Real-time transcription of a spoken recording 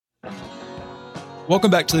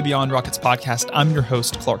Welcome back to the Beyond Rockets podcast. I'm your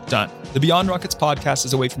host, Clark Dunn. The Beyond Rockets podcast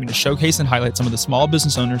is a way for me to showcase and highlight some of the small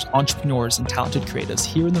business owners, entrepreneurs, and talented creatives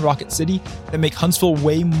here in the Rocket City that make Huntsville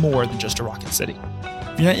way more than just a Rocket City.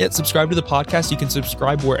 If you're not yet subscribed to the podcast, you can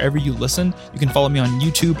subscribe wherever you listen. You can follow me on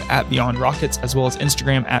YouTube at Beyond Rockets, as well as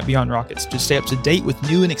Instagram at Beyond Rockets to stay up to date with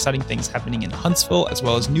new and exciting things happening in Huntsville, as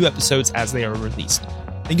well as new episodes as they are released.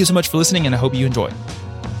 Thank you so much for listening, and I hope you enjoy.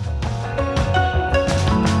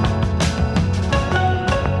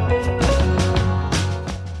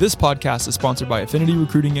 This podcast is sponsored by Affinity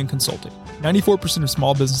Recruiting and Consulting. 94% of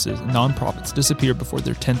small businesses and nonprofits disappear before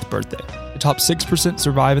their 10th birthday. The top 6%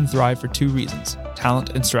 survive and thrive for two reasons: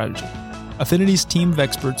 talent and strategy. Affinity's team of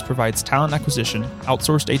experts provides talent acquisition,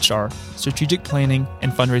 outsourced HR, strategic planning,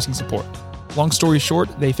 and fundraising support. Long story short,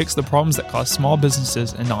 they fix the problems that cause small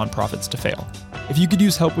businesses and nonprofits to fail. If you could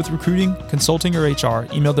use help with recruiting, consulting, or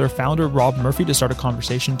HR, email their founder, Rob Murphy, to start a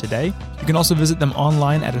conversation today. You can also visit them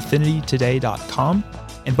online at affinitytoday.com.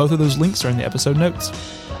 And both of those links are in the episode notes.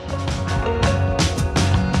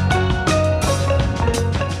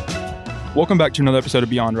 Welcome back to another episode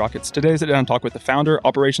of Beyond Rockets. Today I sit down and talk with the founder,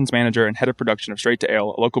 operations manager, and head of production of Straight to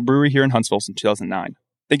Ale, a local brewery here in Huntsville since 2009.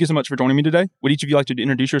 Thank you so much for joining me today. Would each of you like to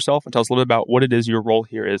introduce yourself and tell us a little bit about what it is your role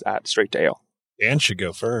here is at Straight to Ale? Dan should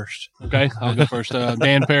go first. Okay, I'll go first.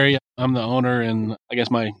 Dan Perry, I'm the owner, and I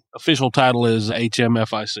guess my official title is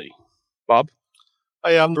HMFIC. Bob?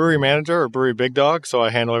 Hey, I'm brewery manager or brewery big dog, so I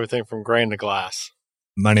handle everything from grain to glass.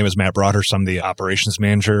 My name is Matt Broadhurst. I'm the operations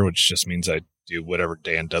manager, which just means I do whatever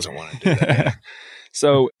Dan doesn't want to do.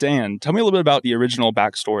 So, Dan, tell me a little bit about the original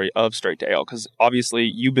backstory of Straight to Ale, because obviously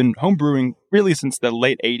you've been homebrewing really since the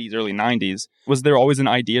late 80s, early 90s. Was there always an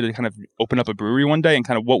idea to kind of open up a brewery one day, and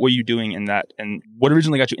kind of what were you doing in that, and what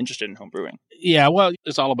originally got you interested in homebrewing? Yeah, well,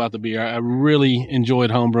 it's all about the beer. I really enjoyed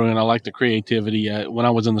homebrewing. I like the creativity. When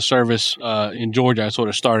I was in the service in Georgia, I sort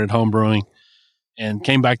of started homebrewing and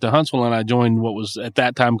came back to Huntsville, and I joined what was at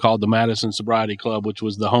that time called the Madison Sobriety Club, which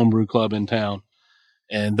was the homebrew club in town.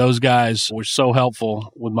 And those guys were so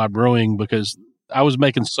helpful with my brewing because I was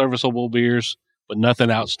making serviceable beers, but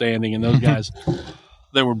nothing outstanding. And those guys,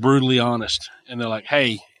 they were brutally honest. And they're like,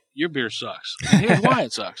 hey, your beer sucks. And here's why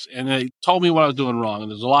it sucks. And they told me what I was doing wrong.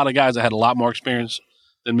 And there's a lot of guys that had a lot more experience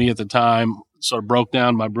than me at the time, sort of broke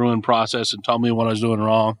down my brewing process and told me what I was doing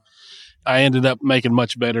wrong. I ended up making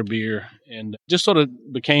much better beer and just sort of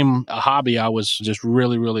became a hobby I was just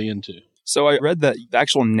really, really into. So I read that the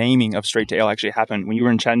actual naming of Straight to Ale actually happened when you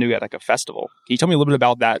were in Chattanooga at like a festival. Can you tell me a little bit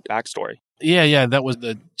about that backstory? Yeah. That was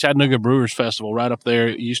the Chattanooga Brewers Festival right up there.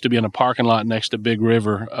 It used to be in a parking lot next to Big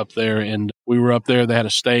River up there. And we were up there. They had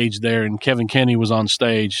a stage there, and Kevin Kenny was on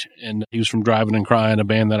stage. And he was from Driving and Crying, a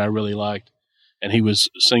band that I really liked. And he was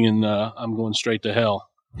singing I'm Going Straight to Hell.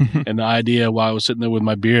 And the idea while I was sitting there with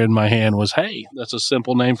my beer in my hand was, hey, that's a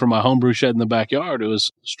simple name for my homebrew shed in the backyard. It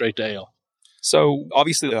was Straight to Ale. So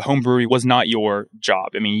obviously the home brewery was not your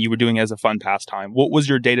job. I mean, you were doing it as a fun pastime. What was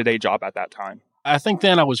your day-to-day job at that time? I think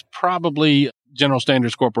then I was probably General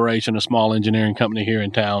Standards Corporation, a small engineering company here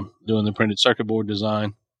in town, doing the printed circuit board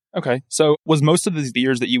design. Okay. So was most of these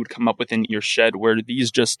beers that you would come up with in your shed, were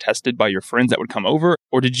these just tested by your friends that would come over?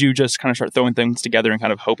 Or did you just kind of start throwing things together and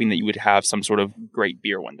kind of hoping that you would have some sort of great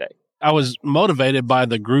beer one day? I was motivated by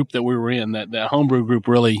the group that we were in, that homebrew group.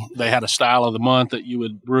 Really, they had a style of the month that you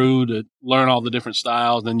would brew to learn all the different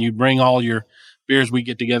styles. Then you'd bring all your beers. We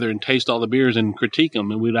get together and taste all the beers and critique them.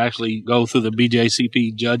 And we'd actually go through the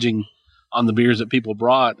BJCP judging on the beers that people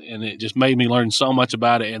brought. And it just made me learn so much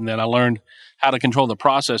about it. And then I learned how to control the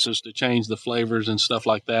processes to change the flavors and stuff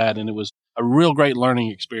like that. And it was a real great learning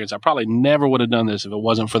experience. I probably never would have done this if it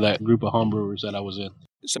wasn't for that group of homebrewers that I was in.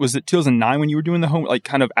 So was it 2009 when you were doing the home, like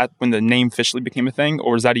kind of when the name officially became a thing,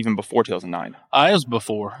 or was that even before 2009? It was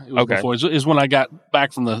before. Before. It was when I got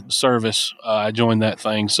back from the service. I joined that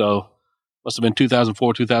thing. So must have been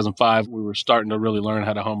 2004, 2005. We were starting to really learn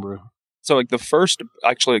how to homebrew. So like the first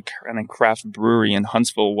actually kind of craft brewery in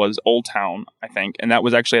Huntsville was Old Town, I think. And that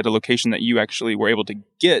was actually at a location that you actually were able to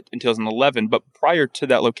get in 2011. But prior to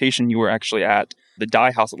that location, you were actually at the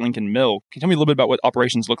Dye House at Lincoln Mill. Can you tell me a little bit about what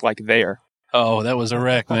operations looked like there? Oh, that was a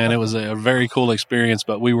wreck, man. It was a very cool experience,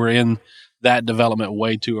 but we were in that development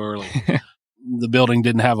way too early. The building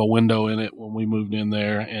didn't have a window in it when we moved in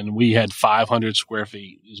there, and we had 500 square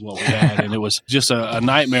feet is what we had. And it was just a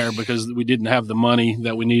nightmare because we didn't have the money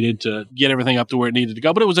that we needed to get everything up to where it needed to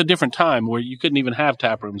go. But it was a different time where you couldn't even have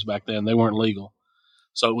tap rooms back then. They weren't legal.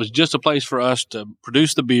 So it was just a place for us to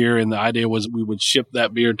produce the beer, and the idea was we would ship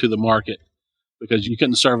that beer to the market because you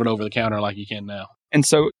couldn't serve it over the counter like you can now. And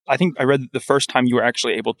so I think I read that the first time you were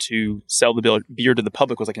actually able to sell the beer to the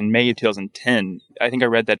public was like in May of 2010. I think I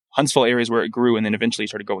read that Huntsville area is where it grew and then eventually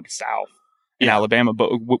started going south in Alabama.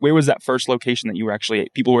 But where was that first location that you were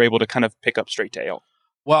people were able to kind of pick up straight to ale?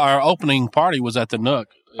 Well, our opening party was at the Nook.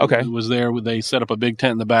 Okay. It was there. They set up a big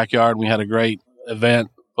tent in the backyard. We had a great event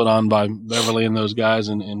put on by Beverly and those guys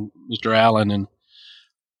and Mr. Allen. And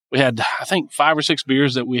we had, I think, 5 or 6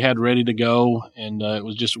 beers that we had ready to go. And it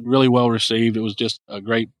was just really well received. It was just a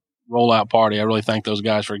great rollout party. I really thank those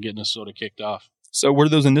guys for getting us sort of kicked off. So were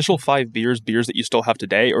those initial 5 beers that you still have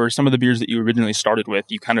today? Or some of the beers that you originally started with,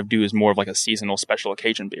 you kind of do as more of like a seasonal special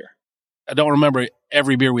occasion beer? I don't remember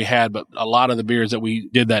every beer we had, but a lot of the beers that we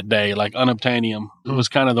did that day, like Unobtainium, was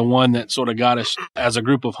kind of the one that sort of got us as a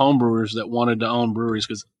group of homebrewers that wanted to own breweries,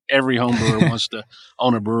 because every homebrewer wants to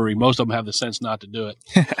own a brewery. Most of them have the sense not to do it.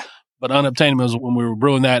 But Unobtainium was when we were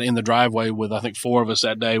brewing that in the driveway with, I think, 4 of us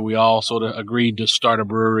that day. We all sort of agreed to start a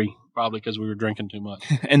brewery, probably because we were drinking too much.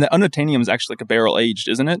 And the Unobtainium is actually like a barrel aged,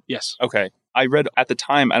 isn't it? Yes. Okay. I read at the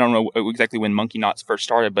time, I don't know exactly when Monkey Knots first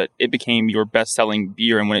started, but it became your best-selling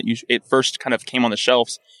beer. And when it first kind of came on the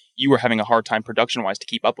shelves, you were having a hard time production-wise to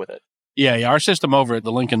keep up with it. Yeah. Our system over at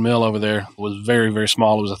the Lincoln Mill over there was very, very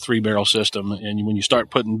small. It was a 3-barrel system. And when you start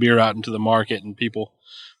putting beer out into the market and people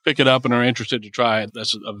pick it up and are interested to try it,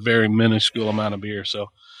 that's a very minuscule amount of beer. So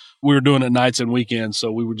we were doing it nights and weekends.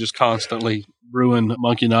 So we were just constantly brewing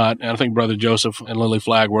Monkey Knot. And I think Brother Joseph and Lily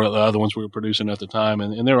Flag were the other ones we were producing at the time.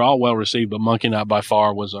 And they were all well received, but Monkey Knot by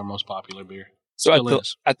far was our most popular beer. So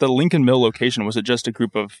at the Lincoln Mill location, was it just a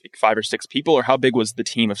group of 5 or 6 people, or how big was the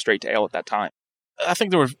team of Straight to Ale at that time? I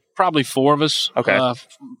think there were probably 4 of us. Okay.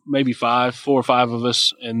 Maybe 4 or 5 of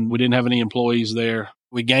us. And we didn't have any employees there.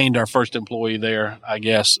 We gained our first employee there, I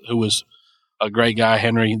guess, who was a great guy,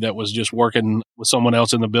 Henry, that was just working with someone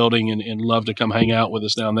else in the building and loved to come hang out with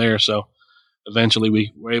us down there. So eventually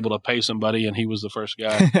we were able to pay somebody, and he was the first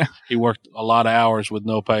guy. He worked a lot of hours with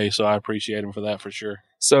no pay, so I appreciate him for that for sure.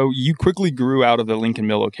 So you quickly grew out of the Lincoln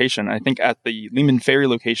Mill location. I think at the Lehman Ferry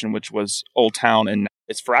location, which was Old Town, and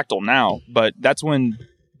it's Fractal now, but that's when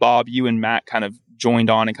Bob, you and Matt kind of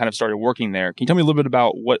joined on and kind of started working there. Can you tell me a little bit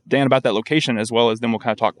about Dan, about that location, as well as then we'll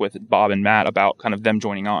kind of talk with Bob and Matt about kind of them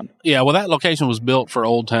joining on? Yeah, well, that location was built for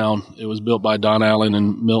Old Town. It was built by Don Allen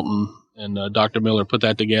and Milton, and Dr. Miller put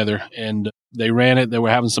that together, and they ran it. They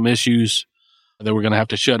were having some issues. They were going to have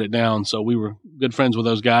to shut it down. So we were good friends with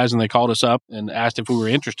those guys, and they called us up and asked if we were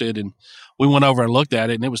interested. And we went over and looked at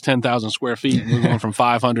it, and it was 10,000 square feet. We were going from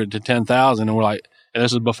 500 to 10,000. And we're like, and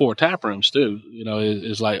this is before tap rooms too. You know,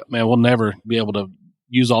 it's like, man, we'll never be able to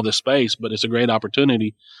use all this space, but it's a great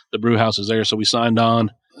opportunity. The brew house is there. So we signed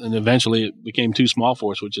on, and eventually it became too small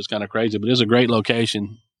for us, which is kind of crazy, but it's a great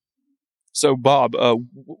location. So Bob,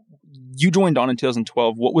 you joined on in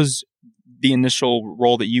 2012. What was the initial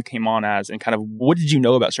role that you came on as, and kind of what did you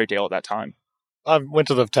know about Straight to Ale at that time? I went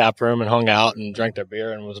to the tap room and hung out and drank their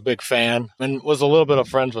beer and was a big fan, and was a little bit of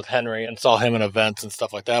friends with Henry and saw him in events and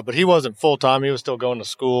stuff like that. But he wasn't full-time. He was still going to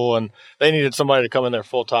school, and they needed somebody to come in there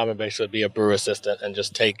full-time and basically be a brew assistant and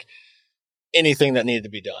just take anything that needed to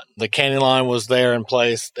be done. The canning line was there in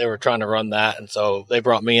place. They were trying to run that, and so they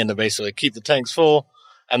brought me in to basically keep the tanks full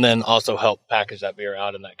and then also help package that beer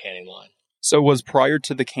out in that canning line. So was prior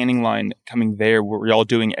to the canning line coming there, were y'all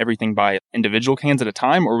doing everything by individual cans at a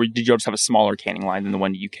time, or did y'all just have a smaller canning line than the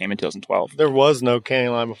one you came in 2012? There was no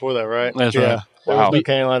canning line before that, right? That's right. There was no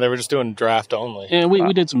canning line. They were just doing draft only. Yeah,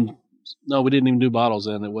 we did some. No, we didn't even do bottles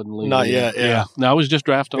then. It wasn't legal. Not yet, yeah. No, it was just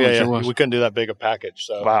draft only. Yeah, Sure was. We couldn't do that big a package.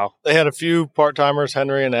 So wow. They had a few part-timers,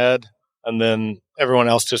 Henry and Ed, and then everyone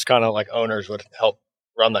else just kind of like owners would help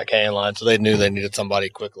run that canning line, so they knew they needed somebody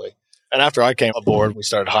quickly. And after I came aboard, we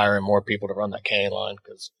started hiring more people to run that canning line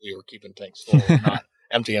because we were keeping tanks full and not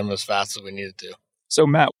emptying them as fast as we needed to. So,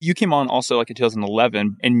 Matt, you came on also like in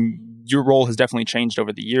 2011, and your role has definitely changed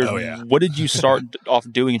over the years. Oh, yeah. What did you start off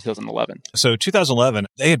doing in 2011? So 2011,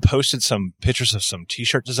 they had posted some pictures of some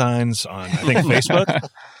T-shirt designs on, I think, Facebook,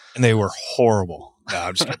 and they were horrible. No,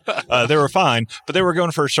 I'm just kidding. They were fine, but they were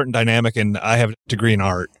going for a certain dynamic, and I have a degree in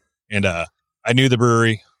art, and I knew the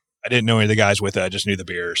brewery. I didn't know any of the guys with it. I just knew the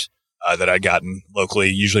beers that I'd gotten locally,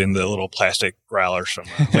 usually in the little plastic growlers from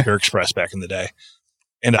Liquor Express back in the day.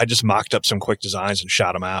 And I just mocked up some quick designs and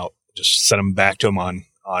shot them out. Just sent them back to them on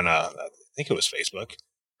I think it was Facebook.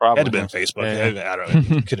 Probably. It had to have been Facebook. Yeah. I don't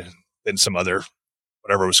know. It could have been some other,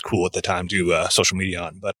 whatever was cool at the time, to social media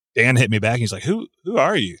on. But Dan hit me back. And he's like, who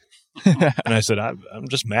are you? And I said, I'm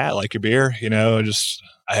just Matt, like your beer. You know,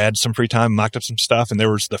 I had some free time, mocked up some stuff. And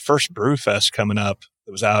there was the first Brew Fest coming up.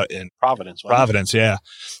 It was out in Providence. Yeah.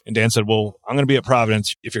 And Dan said, well, I'm going to be at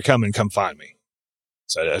Providence. If you're coming, come find me.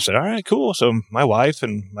 So I said, all right, cool. So my wife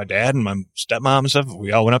and my dad and my stepmom and stuff,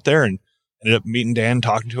 we all went up there and ended up meeting Dan,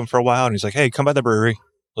 talking to him for a while. And he's like, hey, come by the brewery.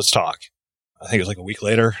 Let's talk. I think it was like a week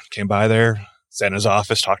later, came by there, sat in his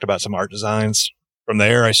office, talked about some art designs. From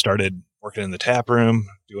there, I started working in the tap room,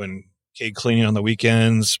 doing keg cleaning on the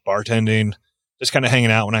weekends, bartending, just kind of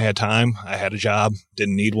hanging out when I had time. I had a job,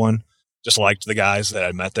 didn't need one. Just liked the guys that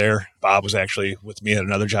I met there. Bob was actually with me at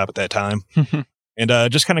another job at that time.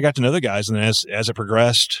 And just kind of got to know the guys. And as it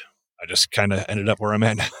progressed, I just kind of ended up where I'm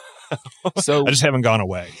at now. So I just haven't gone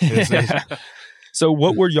away. So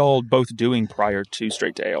what were y'all both doing prior to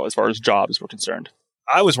Straight to Ale as far as jobs were concerned?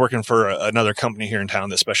 I was working for another company here in town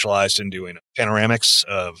that specialized in doing panoramics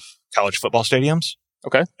of college football stadiums.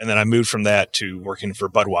 Okay. And then I moved from that to working for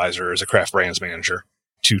Budweiser as a craft brands manager.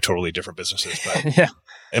 Two totally different businesses. But yeah.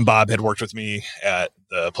 And Bob had worked with me at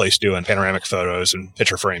the place doing panoramic photos and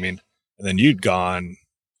picture framing. And then you'd gone.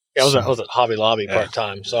 Yeah, I was at Hobby Lobby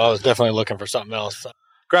part-time, so I was definitely looking for something else.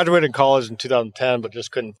 Graduated college in 2010, but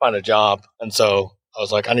just couldn't find a job. And so I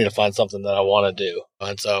was like, I need to find something that I want to do.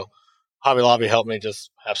 And so Hobby Lobby helped me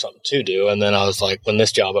just have something to do. And then I was like, when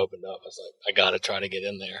this job opened up, I was like, I got to try to get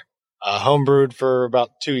in there. Homebrewed for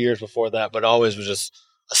about 2 years before that, but always was just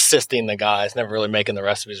assisting the guys, never really making the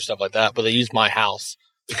recipes or stuff like that. But they used my house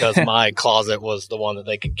because my closet was the one that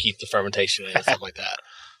they could keep the fermentation in and stuff like that.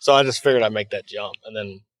 So I just figured I'd make that jump, and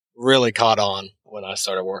then really caught on when I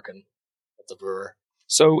started working at the brewer.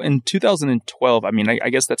 So in 2012, I mean, I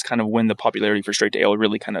guess that's kind of when the popularity for Straight to Ale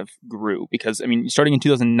really kind of grew, because, I mean, starting in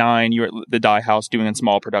 2009, you were at the Dye House doing a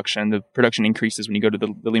small production. The production increases when you go to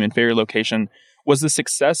the Lehman Ferry location. Was the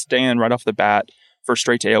success, Dan, right off the bat for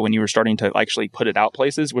Straight to Ale when you were starting to actually put it out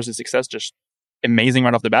places? Was the success just amazing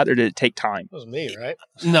right off the bat, or did it take time? It was me, right?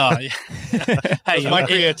 No. Hey, my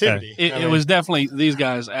creativity. It was definitely these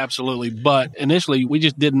guys, absolutely. But initially, we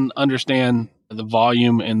just didn't understand the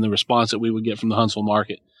volume and the response that we would get from the Huntsville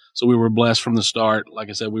market. So we were blessed from the start. Like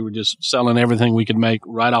I said, we were just selling everything we could make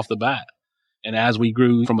right off the bat. And as we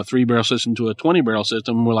grew from a 3-barrel system to a 20-barrel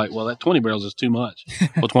system, we're like, well, that 20 barrels is too much.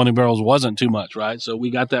 Well, 20 barrels wasn't too much, right? So we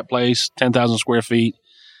got that place, 10,000 square feet,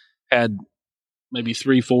 had maybe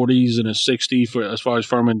 3 40s and a 60 for as far as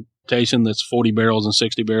fermentation. That's 40 barrels and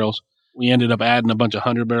 60 barrels. We ended up adding a bunch of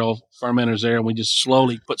 100-barrel fermenters there, and we just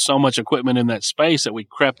slowly put so much equipment in that space that we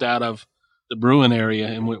crept out of the brewing area,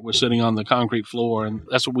 and we're sitting on the concrete floor, and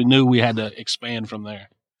that's what we knew we had to expand from there.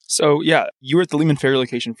 So, yeah, you were at the Lehman Ferry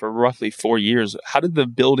location for roughly 4 years. How did the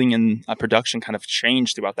building and production kind of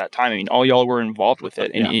change throughout that time? I mean, all y'all were involved with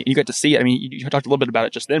it, and you got to see it. I mean, you talked a little bit about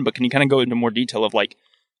it just then, but can you kind of go into more detail of, like,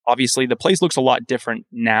 obviously the place looks a lot different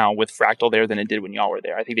now with Fractal there than it did when y'all were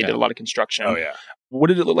there. I think they did a lot of construction. Oh, yeah. What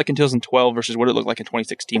did it look like in 2012 versus what did it look like in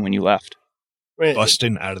 2016 when you left? I mean,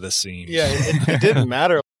 Busting out of the seams. Yeah, it didn't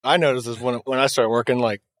matter. I noticed this when I started working,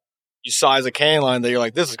 like, you size a can line that you're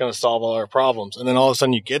like, this is going to solve all our problems. And then all of a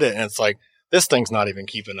sudden you get it, and it's like, this thing's not even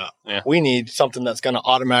keeping up. Yeah. We need something that's going to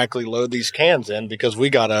automatically load these cans in because we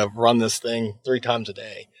got to run this thing 3 times a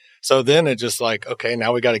day. So then it just like, okay,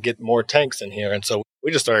 now we got to get more tanks in here. And so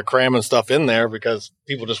we just started cramming stuff in there because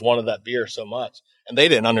people just wanted that beer so much. And they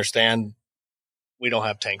didn't understand we don't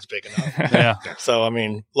have tanks big enough. Yeah. So, I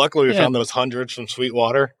mean, luckily we found those hundreds from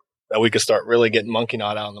Sweetwater that we could start really getting Monkey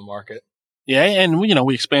Knot out in the market. Yeah, and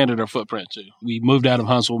we expanded our footprint too. We moved out of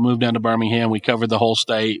Huntsville, moved down to Birmingham. We covered the whole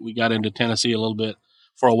state. We got into Tennessee a little bit.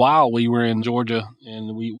 For a while, we were in Georgia,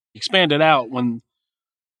 and we expanded out when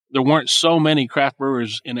there weren't so many craft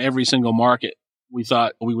brewers in every single market. We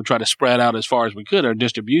thought we would try to spread out as far as we could our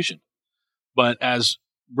distribution. But as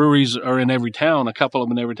breweries are in every town, a couple of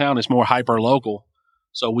them in every town, it's more hyper-local.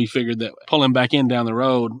 So we figured that pulling back in down the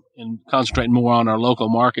road and concentrating more on our local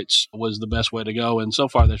markets was the best way to go. And so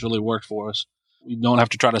far, that's really worked for us. We don't have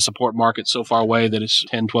to try to support markets so far away that it's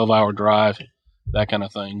 10, 12-hour drive, that kind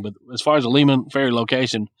of thing. But as far as the Lehman Ferry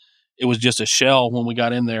location, it was just a shell when we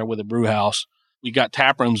got in there with a brew house. We got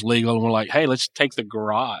tap rooms legal, and we're like, hey, let's take the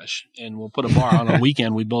garage and we'll put a bar. On a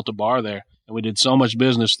weekend, we built a bar there. And we did so much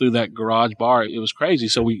business through that garage bar. It was crazy.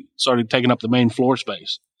 So we started taking up the main floor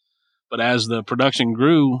space. But as the production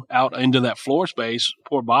grew out into that floor space,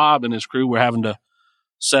 poor Bob and his crew were having to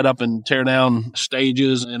set up and tear down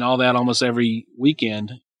stages and all that almost every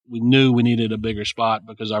weekend. We knew we needed a bigger spot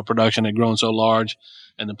because our production had grown so large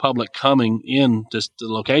and the public coming in to the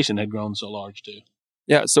location had grown so large too.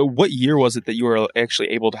 Yeah. So what year was it that you were actually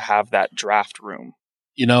able to have that draft room?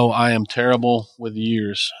 I am terrible with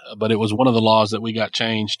years, but it was one of the laws that we got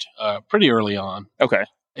changed pretty early on. Okay.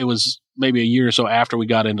 It was maybe a year or so after we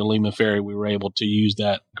got into Lehman Ferry, we were able to use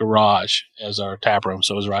that garage as our tap room.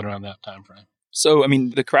 So it was right around that time frame. So, I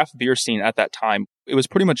mean, the craft beer scene at that time, it was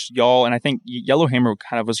pretty much y'all, and I think Yellowhammer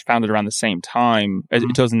kind of was founded around the same time,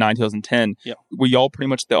 2009, 2010. Yep. Were y'all pretty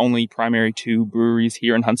much the only primary two breweries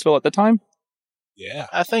here in Huntsville at the time? Yeah.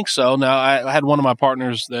 I think so. Now, I had one of my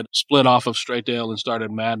partners that split off of Straight Ale and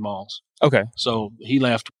started Mad Malts. Okay. So he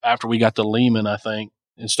left after we got to Lehman, I think,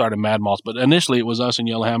 and started Mad Malts. But initially it was us and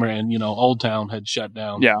Yellowhammer, and, Old Town had shut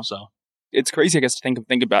down. Yeah. So It's crazy, I guess, to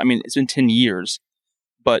think about. I mean, it's been 10 years,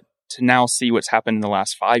 but to now see what's happened in the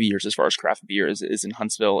last 5 years as far as craft beer is in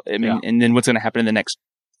Huntsville. I mean, and then what's going to happen in the next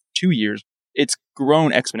 2 years, it's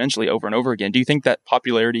grown exponentially over and over again. Do you think that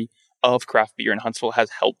popularity of craft beer in Huntsville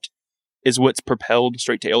has helped, is what's propelled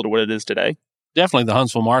Straight Ale to what it is today? definitely the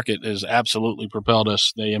Huntsville market has absolutely propelled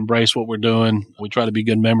us. They embrace what we're doing. We try to be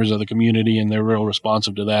good members of the community, and they're real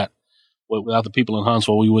responsive to that. Without the people in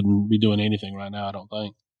Huntsville, we wouldn't be doing anything right now, I don't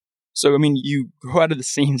think. So, I mean, you grow out of the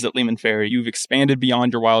seams at Lehman Ferry. You've expanded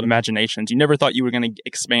beyond your wild imaginations. You never thought you were going to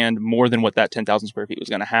expand more than what that 10,000 square feet was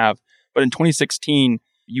going to have. But in 2016,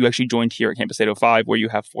 you actually joined here at Campus 805, where you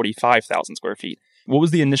have 45,000 square feet. What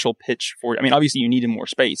was the initial pitch for it? I mean, obviously, you needed more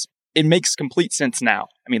space. It makes complete sense now.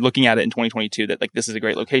 I mean, looking at it in 2022, that like this is a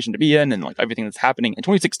great location to be in, and like everything that's happening. In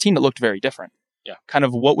 2016, it looked very different. Yeah. Kind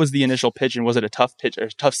of what was the initial pitch, and was it a tough pitch or a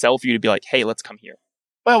tough sell for you to be like, hey, let's come here?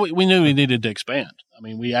 Well, we knew we needed to expand. I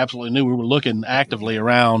mean, we absolutely knew we were looking actively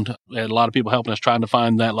around. We had a lot of people helping us trying to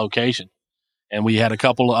find that location. And we had a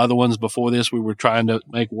couple of other ones before this we were trying to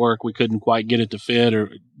make work. We couldn't quite get it to fit, or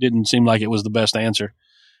it didn't seem like it was the best answer.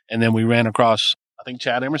 And then we ran across, I think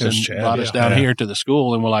Chad Emerson brought us down here to the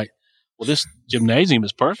school, and we're like, well, this gymnasium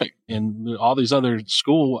is perfect. And all these other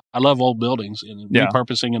school, I love old buildings, and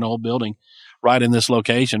repurposing an old building right in this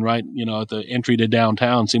location, right, at the entry to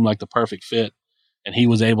downtown seemed like the perfect fit. And he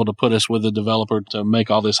was able to put us with the developer to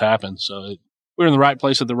make all this happen. So we're in the right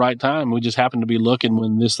place at the right time. We just happened to be looking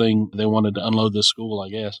when they wanted to unload this school, I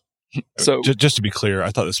guess. So just to be clear,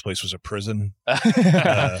 I thought this place was a prison.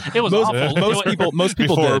 It was awful. Most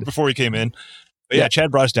people did. Before we came in. But yeah,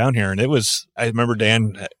 Chad brought us down here, and I remember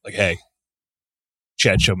Dan, like, hey,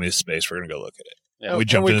 Chad showed me this space. We're going to go look at it. Yeah, we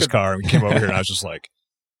jumped in his car, and we came over here, and I was just like,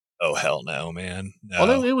 oh, hell no, man. No.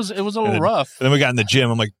 Well, it was a little rough. And then we got in the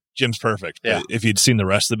gym. I'm like, gym's perfect. Yeah. But if you'd seen the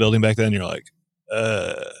rest of the building back then, you're like,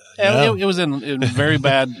 no. It was in very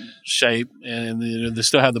bad shape, and they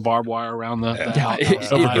still had the barbed wire around the house.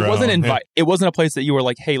 It wasn't a place that you were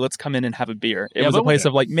like, hey, let's come in and have a beer. It was a place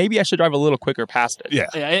of like, maybe I should drive a little quicker past it. Yeah,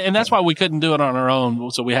 and that's why we couldn't do it on our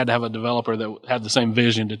own. So we had to have a developer that had the same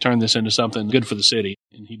vision to turn this into something good for the city,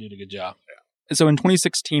 and he did a good job. So in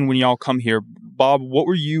 2016, when y'all come here, Bob, what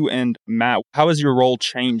were you and Matt, how has your role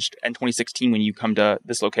changed in 2016 when you come to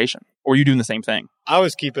this location? Or are you doing the same thing? I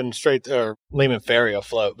was keeping Lehman Ferry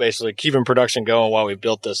afloat, basically keeping production going while we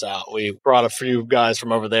built this out. We brought a few guys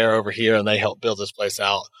from over here, and they helped build this place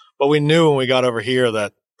out. But we knew when we got over here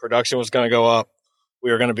that production was going to go up.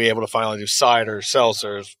 We were going to be able to finally do cider,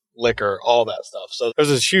 seltzers, liquor, all that stuff. So there's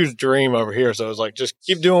this huge dream over here. So it was like, just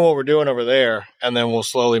keep doing what we're doing over there, and then we'll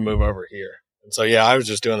slowly move over here. And so, I was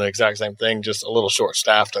just doing the exact same thing, just a little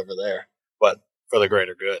short-staffed over there, but for the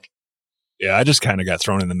greater good. Yeah, I just kind of got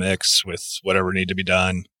thrown in the mix with whatever needed to be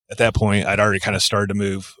done. At that point, I'd already kind of started to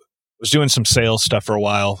move. Was doing some sales stuff for a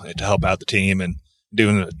while to help out the team and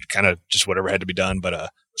doing kind of just whatever had to be done. But was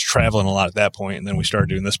traveling a lot at that point, and then we started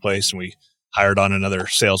doing this place, and we hired on another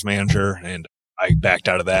sales manager, and I backed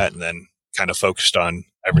out of that and then kind of focused on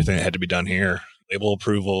everything that had to be done here. Label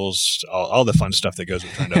approvals, all the fun stuff that goes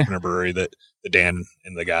with trying to open a brewery that Dan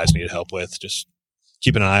and the guys needed help with. Just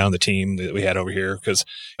keeping an eye on the team that we had over here, because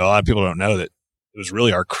a lot of people don't know that it was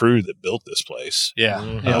really our crew that built this place.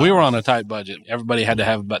 Yeah, we were on a tight budget. Everybody had to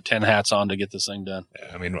have about 10 hats on to get this thing done.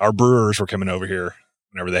 I mean, our brewers were coming over here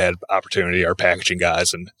whenever they had opportunity, our packaging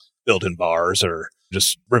guys, and building bars or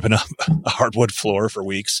just ripping up a hardwood floor for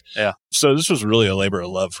weeks. Yeah. So this was really a labor of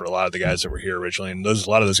love for a lot of the guys that were here originally. And a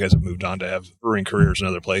lot of those guys have moved on to have brewing careers in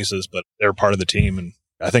other places, but they're part of the team. And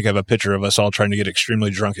I think I have a picture of us all trying to get extremely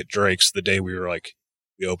drunk at Drake's the day we were like,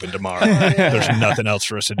 we open tomorrow. There's nothing else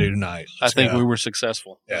for us to do tonight. I think we were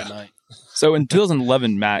successful that night. So in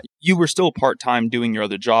 2011, Matt, you were still part-time doing your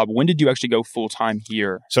other job. When did you actually go full-time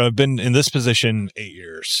here? So I've been in this position 8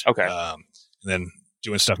 years. Okay. And then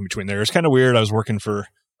doing stuff in between there. It's kind of weird. I was working for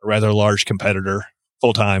a rather large competitor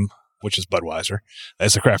full-time, which is Budweiser,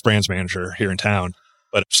 as the craft brands manager here in town,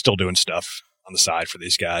 but still doing stuff on the side for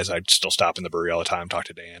these guys. I'd still stop in the brewery all the time, talk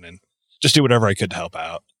to Dan, and just do whatever I could to help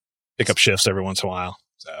out, pick up shifts every once in a while.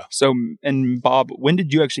 So, and Bob, when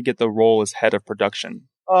did you actually get the role as head of production?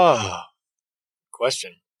 Oh,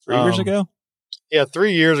 question. 3 years ago? Yeah,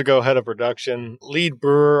 3 years ago, head of production, lead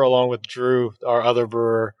brewer along with Drew, our other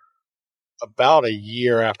brewer. about a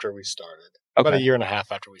year after we started. About a year and a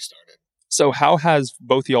half after we started. So how has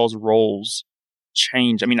both y'all's roles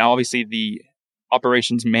changed? I mean, obviously the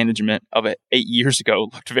operations management of it 8 years ago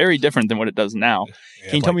looked very different than what it does now.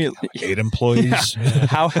 Can you tell me 8 employees?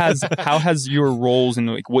 how has your roles and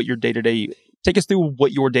like what your day-to-day, take us through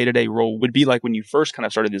what your day-to-day role would be like when you first kind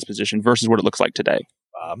of started this position versus what it looks like today?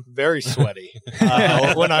 Very sweaty.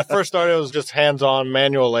 When I first started, it was just hands-on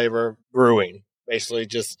manual labor brewing. Basically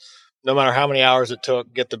just no matter how many hours it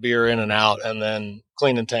took, get the beer in and out, and then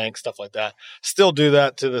cleaning tanks, stuff like that. Still do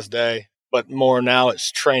that to this day, but more now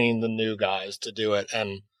it's training the new guys to do it.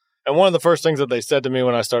 And one of the first things that they said to me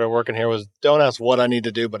when I started working here was, don't ask what I need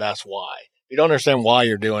to do, but ask why. If you don't understand why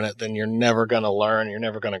you're doing it, then you're never going to learn. You're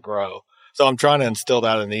never going to grow. So I'm trying to instill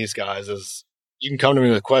that in these guys is you can come to me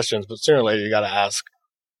with questions, but sooner or later you got to ask,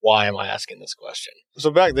 why am I asking this question? So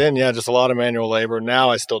back then, yeah, just a lot of manual labor. Now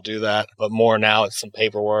I still do that, but more now it's some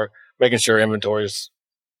paperwork, making sure inventory is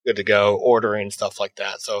good to go, ordering, stuff like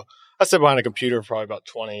that. So I sit behind a computer for probably about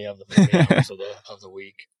 20 of the 40 hours of the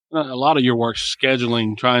week. A lot of your work's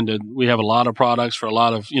scheduling, we have a lot of products for a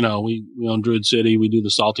lot of, we own Druid City. We do the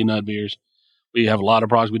salty nut beers. We have a lot of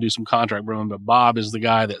products. We do some contract brewing, but Bob is the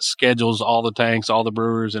guy that schedules all the tanks, all the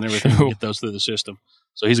brewers and everything to get those through the system.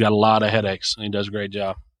 So he's got a lot of headaches and he does a great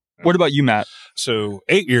job. What about you, Matt? So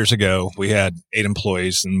 8 years ago, we had 8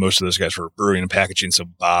 employees, and most of those guys were brewing and packaging. So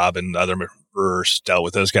Bob and other brewers dealt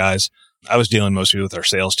with those guys. I was dealing mostly with our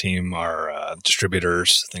sales team, our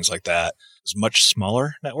distributors, things like that. It was a much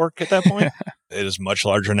smaller network at that point. It is much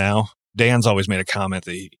larger now. Dan's always made a comment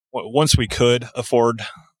that once we could afford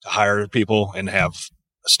to hire people and have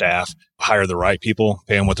a staff, hire the right people,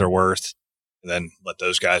 pay them what they're worth, and then let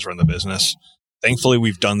those guys run the business. Thankfully,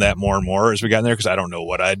 we've done that more and more as we got in there because I don't know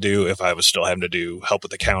what I'd do if I was still having to do help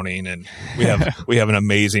with accounting. And we have an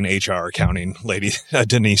amazing HR accounting lady,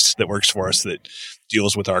 Denise, that works for us that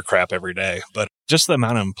deals with our crap every day. But just the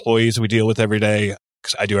amount of employees we deal with every day,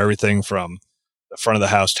 because I do everything from the front of the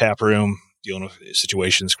house tap room, dealing with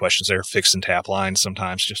situations, questions there, fixing tap lines,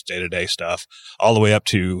 sometimes just day-to-day stuff, all the way up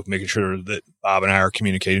to making sure that Bob and I are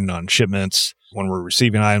communicating on shipments, when we're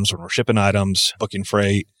receiving items, when we're shipping items, booking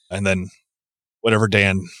freight, and then whatever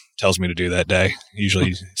Dan tells me to do that day.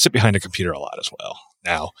 Usually sit behind a computer a lot as well.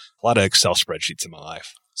 Now, a lot of Excel spreadsheets in my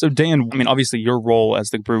life. So Dan, I mean, obviously your role as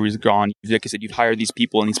the brewery's gone. Like I said, you've hired these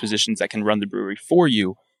people in these positions that can run the brewery for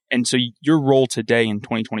you. And so your role today in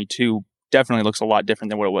 2022 definitely looks a lot different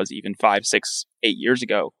than what it was even 5, 6, 8 years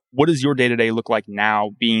ago. What does your day-to-day look like now,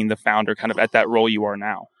 being the founder kind of at that role you are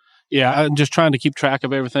now? Yeah, I'm just trying to keep track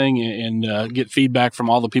of everything and get feedback from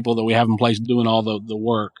all the people that we have in place doing all the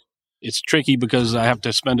work. It's tricky because I have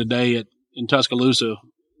to spend a day in Tuscaloosa.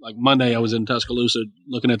 Like Monday, I was in Tuscaloosa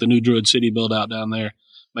looking at the new Druid City build out down there,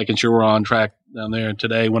 making sure we're on track down there. And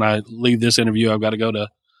today, when I leave this interview, I've got to go to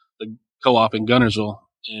the co-op in Guntersville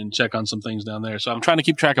and check on some things down there. So I'm trying to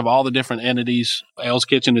keep track of all the different entities. Ale's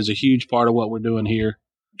Kitchen is a huge part of what we're doing here.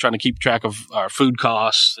 I'm trying to keep track of our food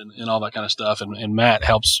costs and all that kind of stuff. And Matt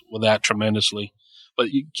helps with that tremendously. But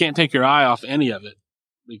you can't take your eye off any of it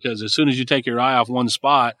because as soon as you take your eye off one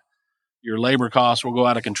spot, your labor costs will go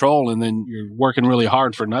out of control and then you're working really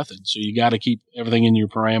hard for nothing. So you got to keep everything in your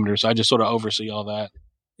parameters. So I just sort of oversee all that.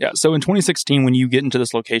 Yeah. So in 2016, when you get into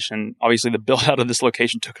this location, obviously the build out of this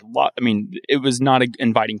location took a lot. I mean, it was not an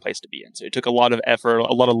inviting place to be in. So it took a lot of effort,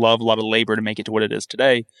 a lot of love, a lot of labor to make it to what it is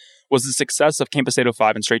today. Was the success of Campus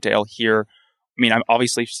 805 and Straight to Ale here? I mean,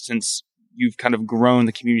 obviously since you've kind of grown,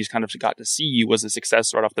 the community's kind of got to see you, was a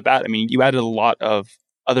success right off the bat. I mean, you added a lot of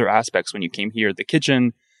other aspects when you came here, the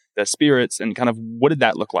kitchen, the spirits, and kind of what did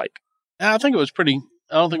that look like? I think it was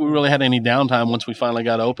I don't think we really had any downtime once we finally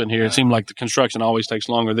got open here. It seemed like the construction always takes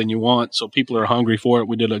longer than you want, so people are hungry for it.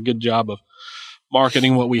 We did a good job of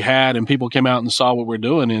marketing what we had, and people came out and saw what we're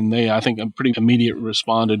doing, and they, I think, pretty immediate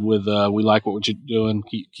responded with, we like what you're doing,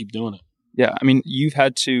 keep doing it. Yeah, I mean, you've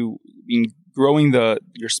had to, growing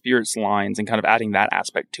your spirits lines and kind of adding that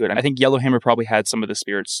aspect to it. And I think Yellowhammer probably had some of the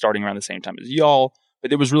spirits starting around the same time as y'all, but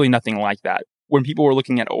there was really nothing like that. When people were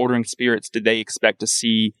looking at ordering spirits, did they expect to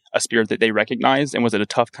see a spirit that they recognized? And was it a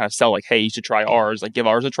tough kind of sell, like, hey, you should try ours, like give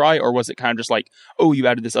ours a try? Or was it kind of just like, oh, you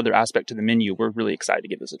added this other aspect to the menu, we're really excited to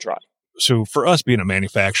give this a try? So for us being a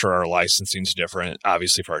manufacturer, our licensing is different,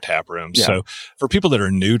 obviously, for our tap rooms. Yeah. So for people that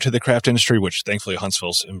are new to the craft industry, which thankfully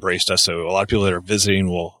Huntsville's embraced us. So a lot of people that are visiting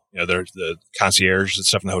will, they're the concierge and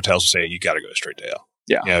stuff in the hotels will say, you got to go straight to ale.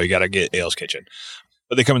 Yeah. You got to get Ale's Kitchen.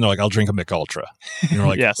 But they come in, they're like, I'll drink a Mich Ultra. And we're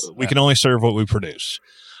like, yes, we can only serve what we produce.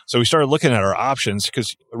 So we started looking at our options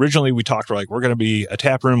because originally we talked, we're like, we're going to be a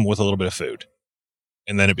tap room with a little bit of food.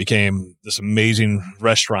 And then it became this amazing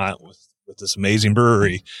restaurant with with this amazing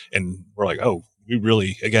brewery. And we're like, oh, we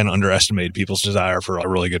really, again, underestimated people's desire for a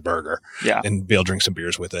really good burger and be able to drink some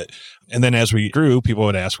beers with it. And then as we grew, people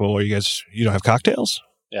would ask, well, you don't have cocktails?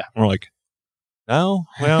 Yeah. And we're like, no,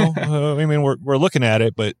 well, I mean, we're looking at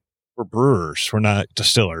it, but we're brewers. We're not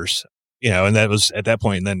distillers, and that was at that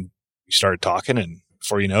point. And then we started talking, and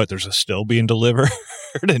before you know it, there's a still being delivered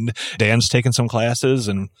and Dan's taking some classes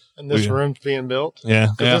and this room's being built. Yeah.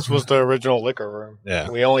 This was the original liquor room. Yeah.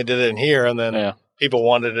 We only did it in here, and then people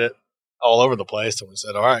wanted it all over the place. And we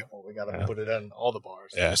said, all right, well, we got to put it in all the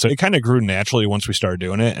bars. Yeah. So it kind of grew naturally once we started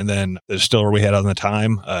doing it. And then the distiller we had on the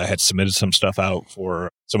time had submitted some stuff out for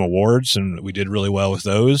some awards, and we did really well with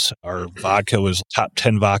those. Our vodka was top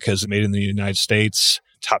 10 vodkas made in the United States,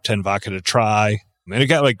 top 10 vodka to try. And it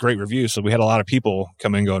got like great reviews. So we had a lot of people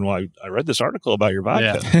come in going, well, I read this article about your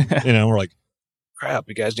vodka. Yeah. We're like, crap,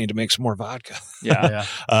 you guys need to make some more vodka. Yeah.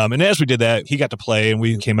 And as we did that, he got to play and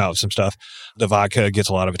we came out with some stuff. The vodka gets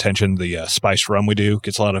a lot of attention. The spiced rum we do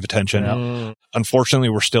gets a lot of attention. Mm. Unfortunately,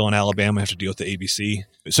 we're still in Alabama. We have to deal with the ABC.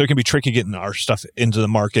 So it can be tricky getting our stuff into the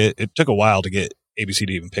market. It took a while to get ABC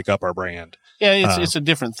to even pick up our brand. Yeah, it's a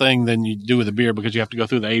different thing than you do with a beer because you have to go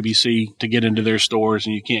through the ABC to get into their stores,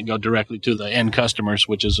 and you can't go directly to the end customers,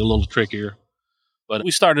 which is a little trickier. But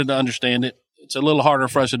we started to understand it. It's a little harder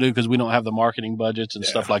for us to do because we don't have the marketing budgets and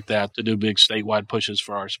stuff like that to do big statewide pushes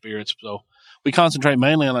for our spirits. So we concentrate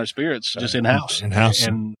mainly on our spirits just in-house.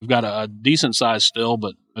 And we've got a decent size still,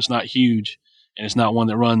 but it's not huge, and it's not one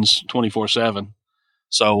that runs 24/7.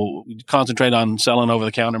 So we concentrate on selling over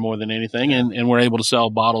the counter more than anything, and we're able to sell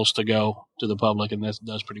bottles to go to the public, and that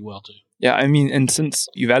does pretty well too. Yeah, I mean, and since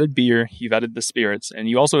you've added beer, you've added the spirits, and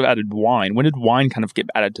you also added wine. When did wine kind of get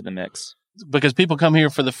added to the mix? Because people come here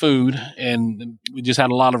for the food, and we just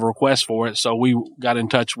had a lot of requests for it. So we got in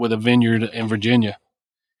touch with a vineyard in Virginia,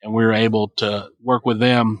 and we were able to work with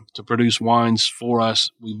them to produce wines for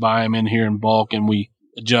us. We buy them in here in bulk, and we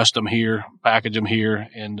adjust them here, package them here,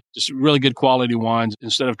 and just really good quality wines.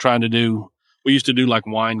 Instead of trying to do, we used to do like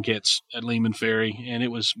wine kits at Lehman Ferry, and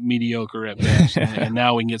it was mediocre at best. And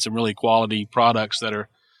now we can get some really quality products that are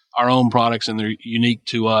our own products, and they're unique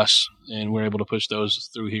to us, and we're able to push those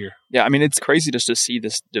through here. Yeah, I mean, it's crazy just to see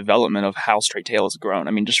this development of how Straight Tail has grown.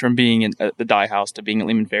 I mean, just from being at the Dye House to being at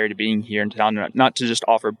Lehman Ferry to being here in town, not to just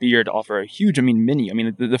offer beer, to offer a huge, menu. I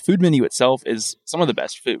mean, the food menu itself is some of the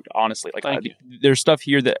best food, honestly. Like, there's stuff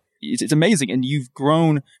here that it's amazing, and you've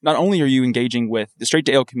grown. Not only are you engaging with the Straight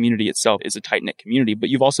Ale community itself is a tight-knit community, but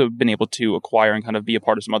you've also been able to acquire and kind of be a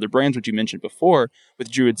part of some other brands, which you mentioned before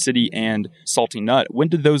with Druid City and Salty Nut. When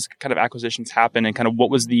did those kind of acquisitions happen, and kind of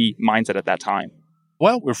what was the mindset at that time?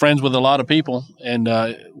 Well, we're friends with a lot of people and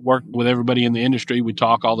work with everybody in the industry. We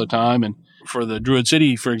talk all the time. And for the Druid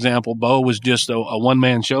City, for example, Bo was just a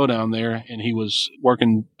one-man show down there, and he was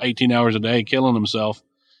working 18 hours a day, killing himself.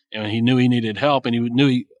 And he knew he needed help, and he knew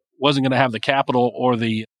he wasn't going to have the capital or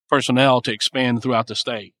the personnel to expand throughout the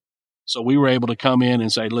state. So we were able to come in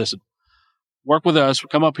and say, listen, work with us,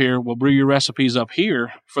 come up here, we'll brew your recipes up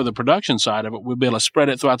here for the production side of it. We'll be able to spread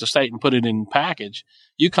it throughout the state and put it in package.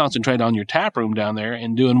 You concentrate on your tap room down there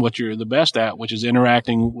and doing what you're the best at, which is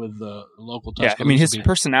interacting with the local Tuscaloosa. Yeah, I mean, his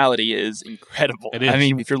personality is incredible. It is. I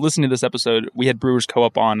mean, if you're listening to this episode, we had Brewers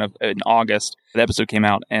Co-op on in August. The episode came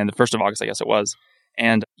out, and the 1st of August, I guess it was.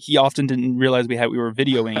 And he often didn't realize we were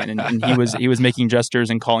videoing it, and he was making gestures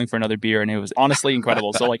and calling for another beer, and it was honestly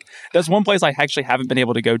incredible. So like that's one place I actually haven't been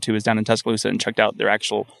able to go to is down in Tuscaloosa and checked out their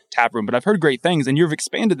actual tap room. But I've heard great things, and you've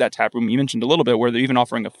expanded that tap room. You mentioned a little bit where they're even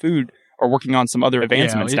offering a food or working on some other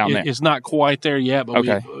advancements down there. It's not quite there yet, but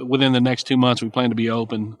within the next 2 months we plan to be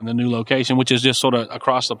open in the new location, which is just sort of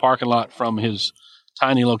across the parking lot from his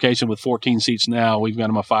tiny location with 14 seats now. We've got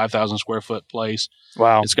him a 5,000 square foot place.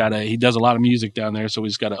 Wow. It's got he does a lot of music down there. So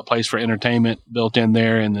he's got a place for entertainment built in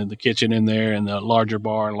there, and then the kitchen in there, and the larger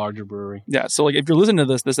bar and larger brewery. Yeah. So like if you're listening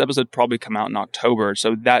to this episode probably come out in October.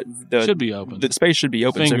 So that should be open. The space should be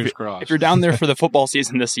open. Fingers crossed. If you're down there for the football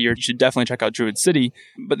season this year, you should definitely check out Druid City.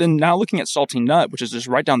 But then now looking at Salty Nut, which is just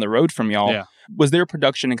right down the road from y'all, was their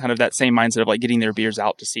production and kind of that same mindset of like getting their beers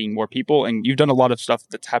out to seeing more people? And you've done a lot of stuff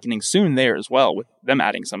that's happening soon there as well with them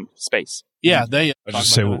adding some space. Yeah, I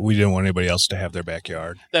just say we didn't want anybody else to have their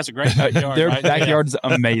backyard. That's a great backyard. Their backyard is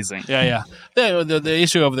amazing. Yeah. The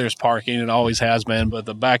issue over there is parking. It always has been, but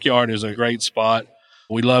the backyard is a great spot.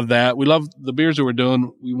 We love that. We love the beers that we're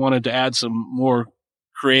doing. We wanted to add some more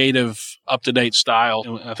creative, up-to-date style.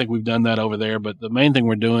 And I think we've done that over there. But the main thing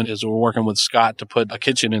we're doing is we're working with Scott to put a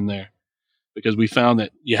kitchen in there because we found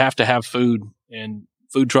that you have to have food, and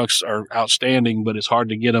food trucks are outstanding, but it's hard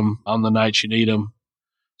to get them on the nights you need them.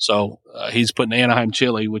 So he's putting Anaheim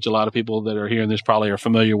Chili, which a lot of people that are hearing this probably are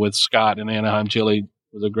familiar with. Scott and Anaheim Chili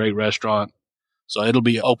was a great restaurant. So it'll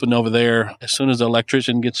be open over there as soon as the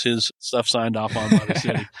electrician gets his stuff signed off on by the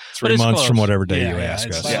city. 3 months close. from whatever day you Yeah, ask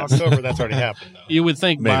us. By October, that's already happened, though. You would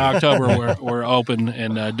think Maybe. by October we're open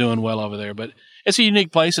and doing well over there. But it's a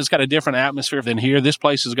unique place. It's got a different atmosphere than here. This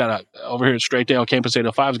place has got over here at Straight Dale Campus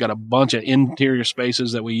 805 has got a bunch of interior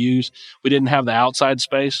spaces that we use. We didn't have the outside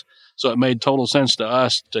space. So it made total sense to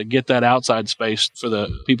us to get that outside space for the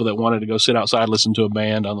people that wanted to go sit outside, listen to a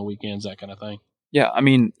band on the weekends, that kind of thing. Yeah, I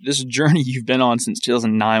mean, this journey you've been on since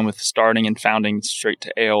 2009 with starting and founding Straight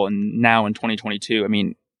to Ale and now in 2022, I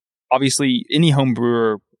mean, obviously any home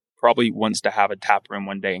brewer probably wants to have a tap room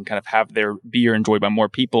one day and kind of have their beer enjoyed by more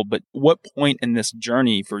people. But what point in this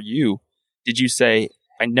journey for you did you say,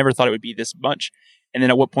 I never thought it would be this much? And then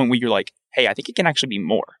at what point were you like, hey, I think it can actually be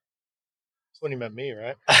more? That's when you met me,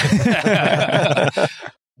 right?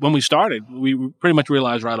 When we started, we pretty much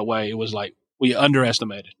realized right away it was like we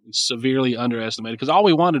underestimated. We severely underestimated because all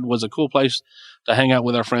we wanted was a cool place to hang out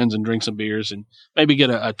with our friends and drink some beers and maybe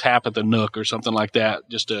get a tap at the Nook or something like that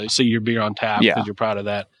just to see your beer on tap because you're proud of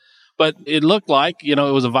that. But it looked like, it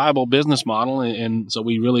was a viable business model. And so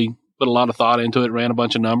we really put a lot of thought into it, ran a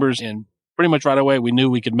bunch of numbers, and pretty much right away we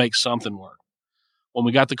knew we could make something work. When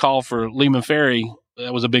we got the call for Lehman Ferry,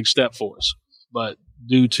 that was a big step for us. But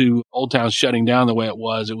due to Old Town shutting down the way it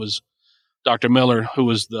was Dr. Miller, who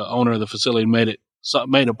was the owner of the facility, made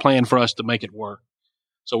a plan for us to make it work.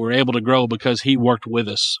 So we were able to grow because he worked with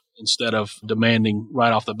us instead of demanding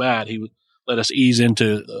right off the bat. He would let us ease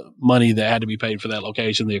into the money that had to be paid for that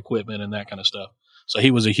location, the equipment, and that kind of stuff. So he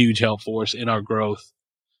was a huge help for us in our growth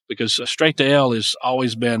because Straight to Ale has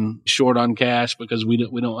always been short on cash because we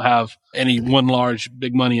don't have any one large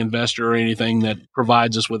big money investor or anything that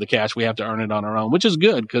provides us with the cash. We have to earn it on our own, which is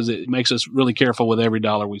good because it makes us really careful with every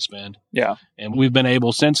dollar we spend. Yeah. And we've been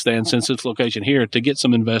able since this location here, to get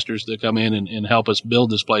some investors to come in and help us build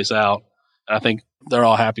this place out. And I think they're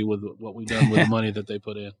all happy with what we've done with the money that they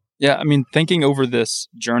put in. Yeah, I mean, thinking over this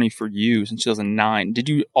journey for you since 2009, did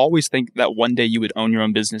you always think that one day you would own your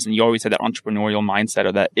own business and you always had that entrepreneurial mindset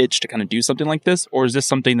or that itch to kind of do something like this? Or is this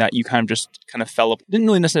something that you kind of didn't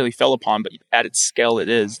really necessarily fell upon, but at its scale it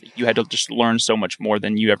is, you had to just learn so much more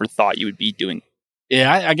than you ever thought you would be doing?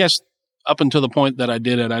 Yeah, I guess up until the point that I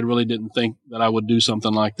did it, I really didn't think that I would do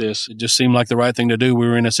something like this. It just seemed like the right thing to do. We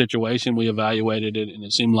were in a situation, we evaluated it, and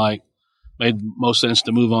it seemed like made most sense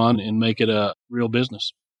to move on and make it a real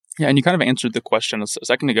business. Yeah, and you kind of answered the question a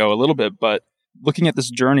second ago a little bit, but looking at this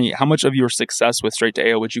journey, how much of your success with Straight to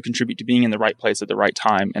Ale would you contribute to being in the right place at the right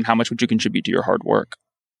time, and how much would you contribute to your hard work?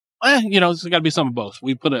 It's got to be some of both.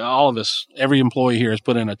 We put in, all of us, every employee here has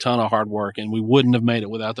put in a ton of hard work, and we wouldn't have made it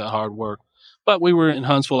without that hard work. But we were in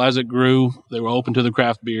Huntsville as it grew. They were open to the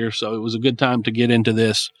craft beer, so it was a good time to get into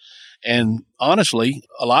this. And honestly,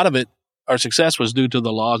 a lot of it, our success was due to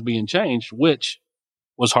the laws being changed, which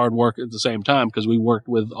was hard work at the same time because we worked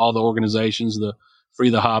with all the organizations, the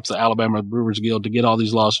Free the Hops, the Alabama Brewers Guild, to get all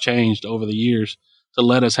these laws changed over the years to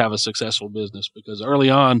let us have a successful business. Because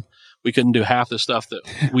early on, we couldn't do half the stuff that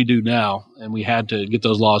we do now, and we had to get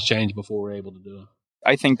those laws changed before we were able to do it.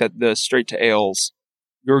 I think that the Straight to Ales,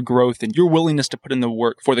 your growth and your willingness to put in the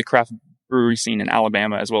work for the craft brewery scene in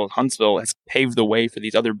Alabama as well as Huntsville has paved the way for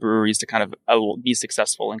these other breweries to kind of be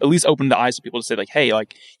successful and at least open the eyes of people to say like, hey,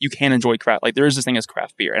 like you can enjoy craft. Like there is this thing as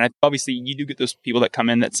craft beer. And obviously you do get those people that come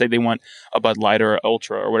in that say they want a Bud Light or an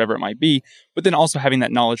Ultra or whatever it might be. But then also having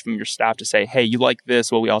that knowledge from your staff to say, hey, you like this?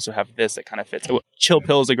 Well, we also have this that kind of fits. So Chill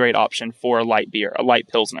Pill is a great option for a light beer, a light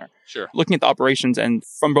Pilsner. Sure. Looking at the operations and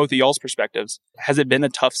from both of y'all's perspectives, has it been a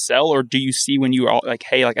tough sell, or do you see when you are like,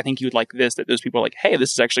 hey, like I think you would like this, that those people are like, hey,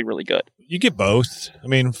 this is actually really good? You get both. I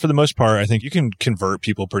mean, for the most part, I think you can convert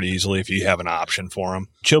people pretty easily if you have an option for them.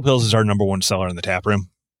 Chill Pills is our number one seller in the tap room.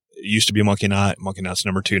 It used to be Monkey Knot. Monkey Knot's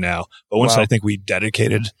number 2 now. But once I think we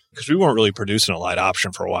dedicated, because we weren't really producing a light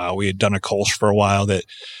option for a while. We had done a Kolsch for a while that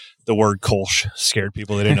the word Kolsch scared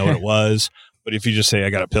people. They didn't know what it was. But if you just say,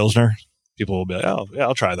 I got a Pilsner, people will be like, oh, yeah,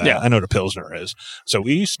 I'll try that. Yeah. I know what a Pilsner is. So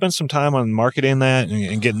we spent some time on marketing that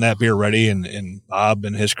and getting that beer ready. And Bob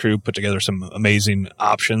and his crew put together some amazing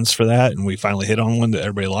options for that. And we finally hit on one that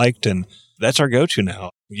everybody liked. And that's our go-to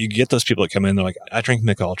now. You get those people that come in, they're like, I drink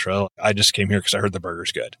Mich Ultra. I just came here because I heard the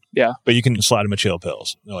burger's good. Yeah. But you can slide them a Chill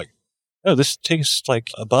Pills. They're like, oh, this tastes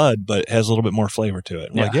like a Bud, but it has a little bit more flavor to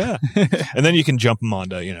it. I'm like, yeah. And then you can jump them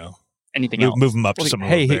onto, anything else. Move them up to Like, something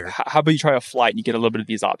hey, bigger. how about you try a flight and you get a little bit of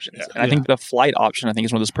these options? Yeah. And I think the flight option, I think,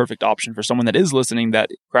 is one of those perfect options for someone that is listening that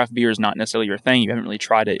craft beer is not necessarily your thing. You haven't really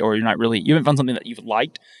tried it, or you haven't found something that you've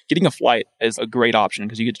liked. Getting a flight is a great option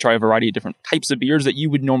because you get to try a variety of different types of beers that you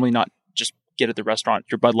would normally not just get at the restaurant,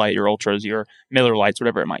 your Bud Light, your Ultras, your Miller Lights,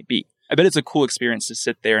 whatever it might be. I bet it's a cool experience to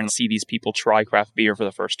sit there and see these people try craft beer for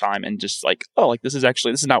the first time and just like, oh, like this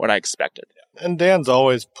is not what I expected. And Dan's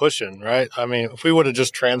always pushing, right? I mean, if we would have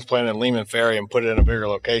just transplanted Lehman Ferry and put it in a bigger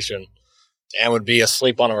location, Dan would be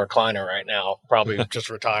asleep on a recliner right now, probably just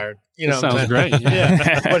retired. You know, Sounds great.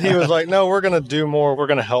 Yeah. But he was like, no, we're going to do more. We're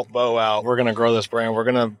going to help Bo out. We're going to grow this brand. We're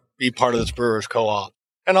going to be part of this Brewers Co-op.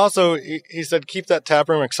 And also, he said, keep that tap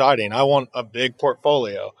room exciting. I want a big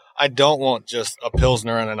portfolio. I don't want just a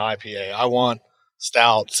Pilsner and an IPA. I want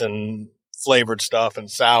stouts and flavored stuff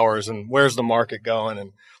and sours and where's the market going?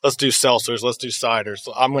 And let's do seltzers. Let's do ciders.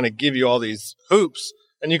 So I'm going to give you all these hoops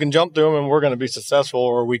and you can jump through them and we're going to be successful,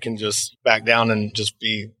 or we can just back down and just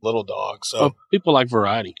be little dogs. So well, people like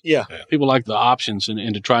variety. Yeah. People like the options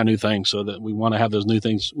and to try new things, so that we want to have those new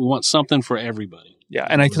things. We want something for everybody. Yeah,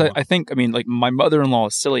 and I think, I mean, like my mother-in-law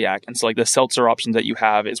is celiac, and so like the seltzer options that you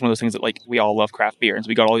have is one of those things that like we all love craft beer, and so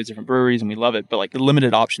we got all these different breweries and we love it, but like the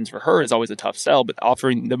limited options for her is always a tough sell. But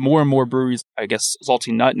offering the more and more breweries, I guess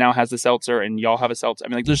Salty Nut now has the seltzer, and y'all have a seltzer. I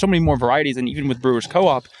mean, like there's so many more varieties, and even with Brewers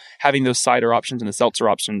Co-op, having those cider options and the seltzer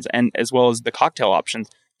options, and as well as the cocktail options,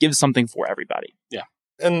 gives something for everybody. Yeah,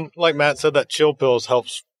 and like Matt said, that Chill Pills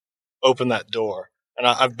helps open that door. And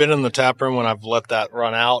I've been in the tap room when I've let that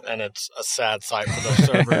run out, and it's a sad sight for those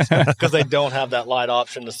servers because they don't have that light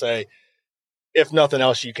option to say, if nothing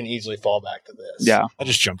else, you can easily fall back to this. Yeah. I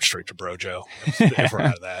just jumped straight to Brojo if we're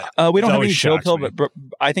out of that. We don't have any Chill shocks Pill, me. but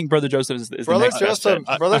I think Brother Joseph is the Brother next best Joseph,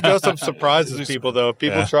 bet. Brother Joseph surprises people, though.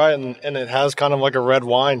 People Yeah. try it, and it has kind of like a red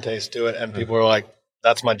wine taste to it, and people are like,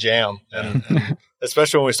 that's my jam. And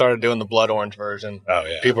especially when we started doing the blood orange version, Oh,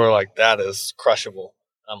 yeah. people are like, that is crushable.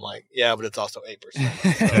 I'm like, yeah, but it's also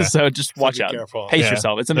 8%. So just watch be out. careful. Pace Yeah.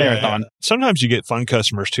 yourself. It's a Yeah, marathon. yeah. Sometimes you get fun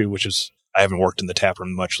customers too, which is, I haven't worked in the tap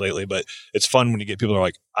room much lately, but it's fun when you get people who are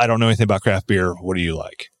like, I don't know anything about craft beer. What do you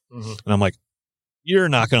like? Mhm. And I'm like, you're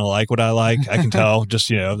not going to like what I like. I can tell. Just,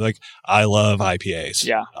 like I love IPAs.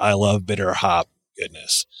 Yeah. I love bitter hop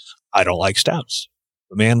goodness. I don't like stouts.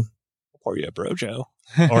 But man, I'll pour you a Brojo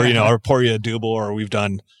or, or pour you a Double, or we've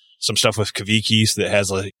done some stuff with Kavikis that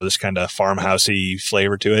has like this kind of farmhousey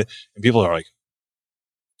flavor to it. And people are like,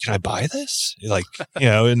 can I buy this? Like,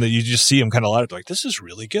 and you just see them kind of like, this is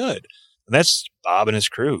really good. And that's Bob and his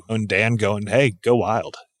crew and Dan going, hey, go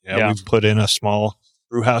wild. Yeah. We've put in a small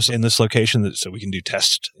brew house in this location so we can do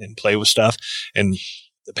test and play with stuff. And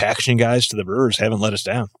the packaging guys to the brewers haven't let us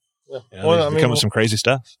down. Yeah. They've come with some crazy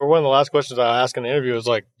stuff. For one of the last questions I asked in the interview was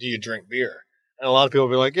like, do you drink beer? And a lot of people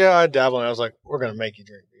would be like, yeah, I dabble. And I was like, we're going to make you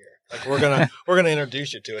drink beer. Like we're going to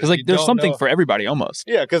introduce you to it. Because like there's something for everybody almost.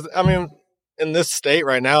 Yeah, because I mean, in this state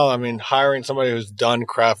right now, I mean, hiring somebody who's done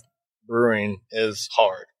craft brewing is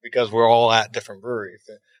hard because we're all at different breweries.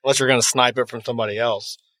 Unless you're going to snipe it from somebody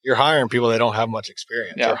else, you're hiring people that don't have much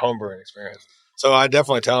experience or home brewing experience. So I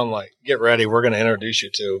definitely tell them, like, get ready. We're going to introduce you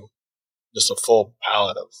to just a full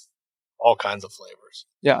palette of all kinds of flavors.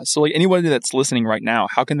 Yeah. So like anybody that's listening right now,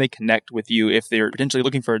 how can they connect with you if they're potentially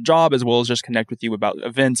looking for a job, as well as just connect with you about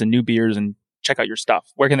events and new beers and check out your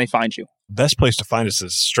stuff? Where can they find you? Best place to find us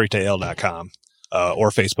is straighttaale.com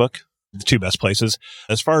or Facebook. The two best places.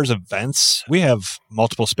 As far as events, we have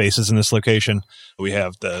multiple spaces in this location. We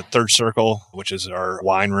have the Third Circle, which is our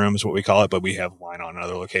wine room is what we call it, but we have wine on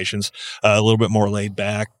other locations. A little bit more laid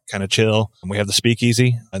back, kind of chill. And we have the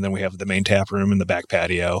Speakeasy, and then we have the main tap room and the back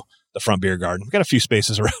patio, the front beer garden. We've got a few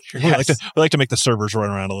spaces around here. Yes. We like to make the servers run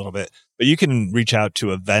around a little bit. But you can reach out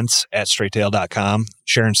to events@straighttaile.com.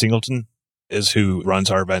 Sharon Singleton is who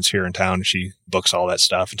runs our events here in town. She books all that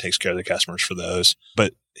stuff and takes care of the customers for those.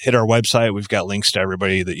 But hit our website. We've got links to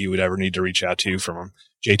everybody that you would ever need to reach out to, from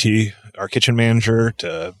JT, our kitchen manager,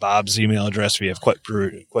 to Bob's email address if you have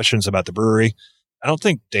questions about the brewery. I don't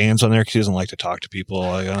think Dan's on there because he doesn't like to talk to people.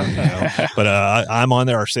 But I'm on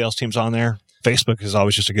there. Our sales team's on there. Facebook is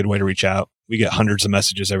always just a good way to reach out. We get hundreds of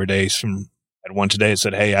messages every day. I had one today that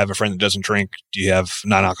said, hey, I have a friend that doesn't drink. Do you have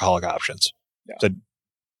non-alcoholic options? Yeah. Said,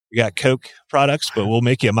 we got Coke products, but we'll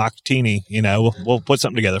make you a mocktaini. We'll put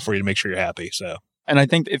something together for you to make sure you're happy. So And I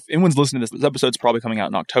think if anyone's listening to this episode's probably coming out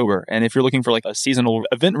in October. And if you're looking for like a seasonal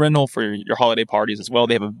event rental for your holiday parties as well,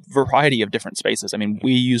 they have a variety of different spaces. I mean,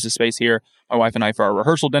 we used a space here, my wife and I, for our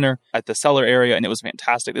rehearsal dinner at the cellar area, and it was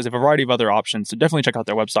fantastic. There's a variety of other options. So definitely check out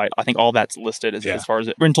their website. I think all that's listed as far as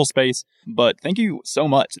rental space. But thank you so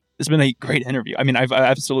much. It's been a great interview. I mean, I've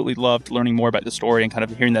absolutely loved learning more about the story and kind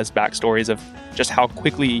of hearing those backstories of just how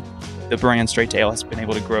quickly the brand Straight to Ale has been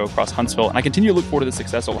able to grow across Huntsville. And I continue to look forward to the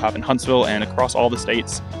success it will have in Huntsville and across all the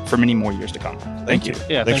states for many more years to come. Thank you.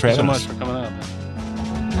 Yeah, thank you so much for coming out.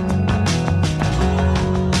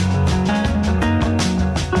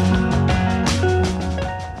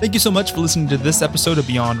 Thank you so much for listening to this episode of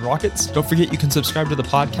Beyond Rockets. Don't forget you can subscribe to the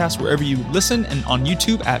podcast wherever you listen and on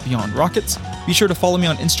YouTube at Beyond Rockets. Be sure to follow me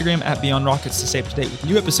on Instagram at Beyond Rockets to stay up to date with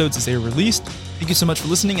new episodes as they are released. Thank you so much for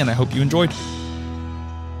listening, and I hope you enjoyed.